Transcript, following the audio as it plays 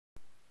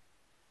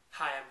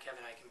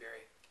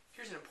Eikenberry.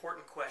 Here's an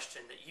important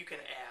question that you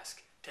can ask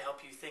to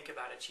help you think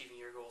about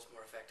achieving your goals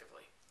more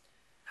effectively.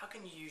 How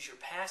can you use your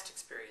past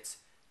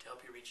experience to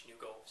help you reach new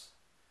goals?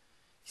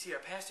 You see,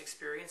 our past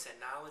experience and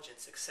knowledge and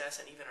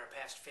success and even our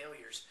past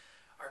failures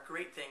are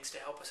great things to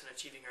help us in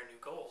achieving our new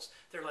goals.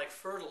 They're like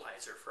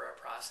fertilizer for our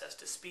process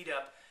to speed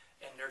up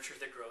and nurture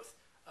the growth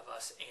of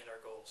us and our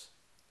goals.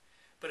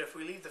 But if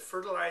we leave the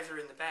fertilizer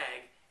in the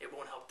bag, it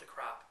won't help the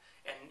crop.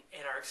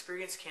 And our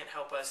experience can't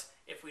help us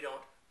if we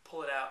don't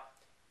pull it out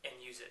and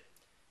use it.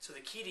 So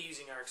the key to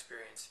using our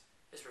experience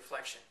is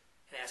reflection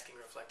and asking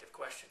reflective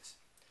questions.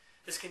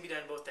 This can be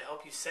done both to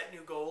help you set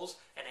new goals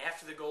and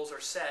after the goals are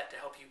set to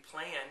help you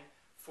plan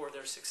for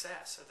their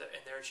success and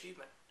their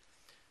achievement.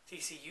 So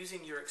you see,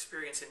 using your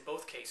experience in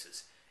both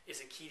cases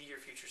is a key to your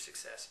future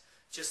success,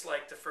 just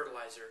like the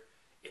fertilizer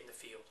in the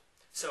field.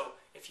 So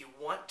if you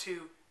want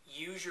to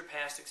use your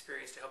past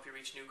experience to help you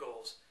reach new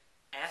goals,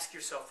 ask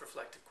yourself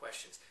reflective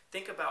questions.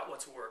 Think about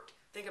what's worked.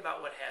 Think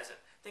about what hasn't.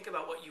 Think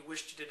about what you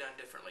wished you'd have done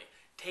differently.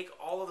 Take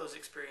all of those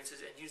experiences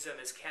and use them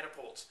as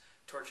catapults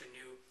towards your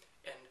new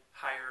and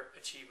higher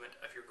achievement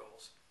of your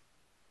goals.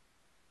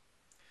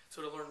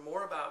 So to learn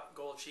more about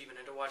goal achievement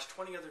and to watch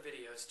 20 other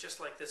videos just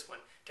like this one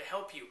to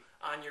help you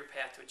on your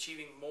path to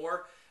achieving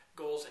more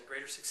goals and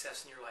greater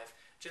success in your life,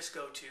 just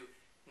go to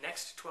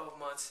Next 12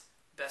 Months,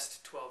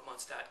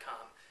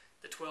 Best12months.com.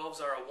 The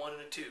 12s are a 1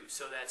 and a 2,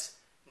 so that's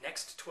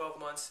Next 12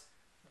 Months,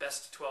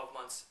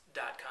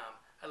 Best12months.com.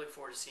 I look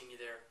forward to seeing you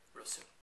there real soon.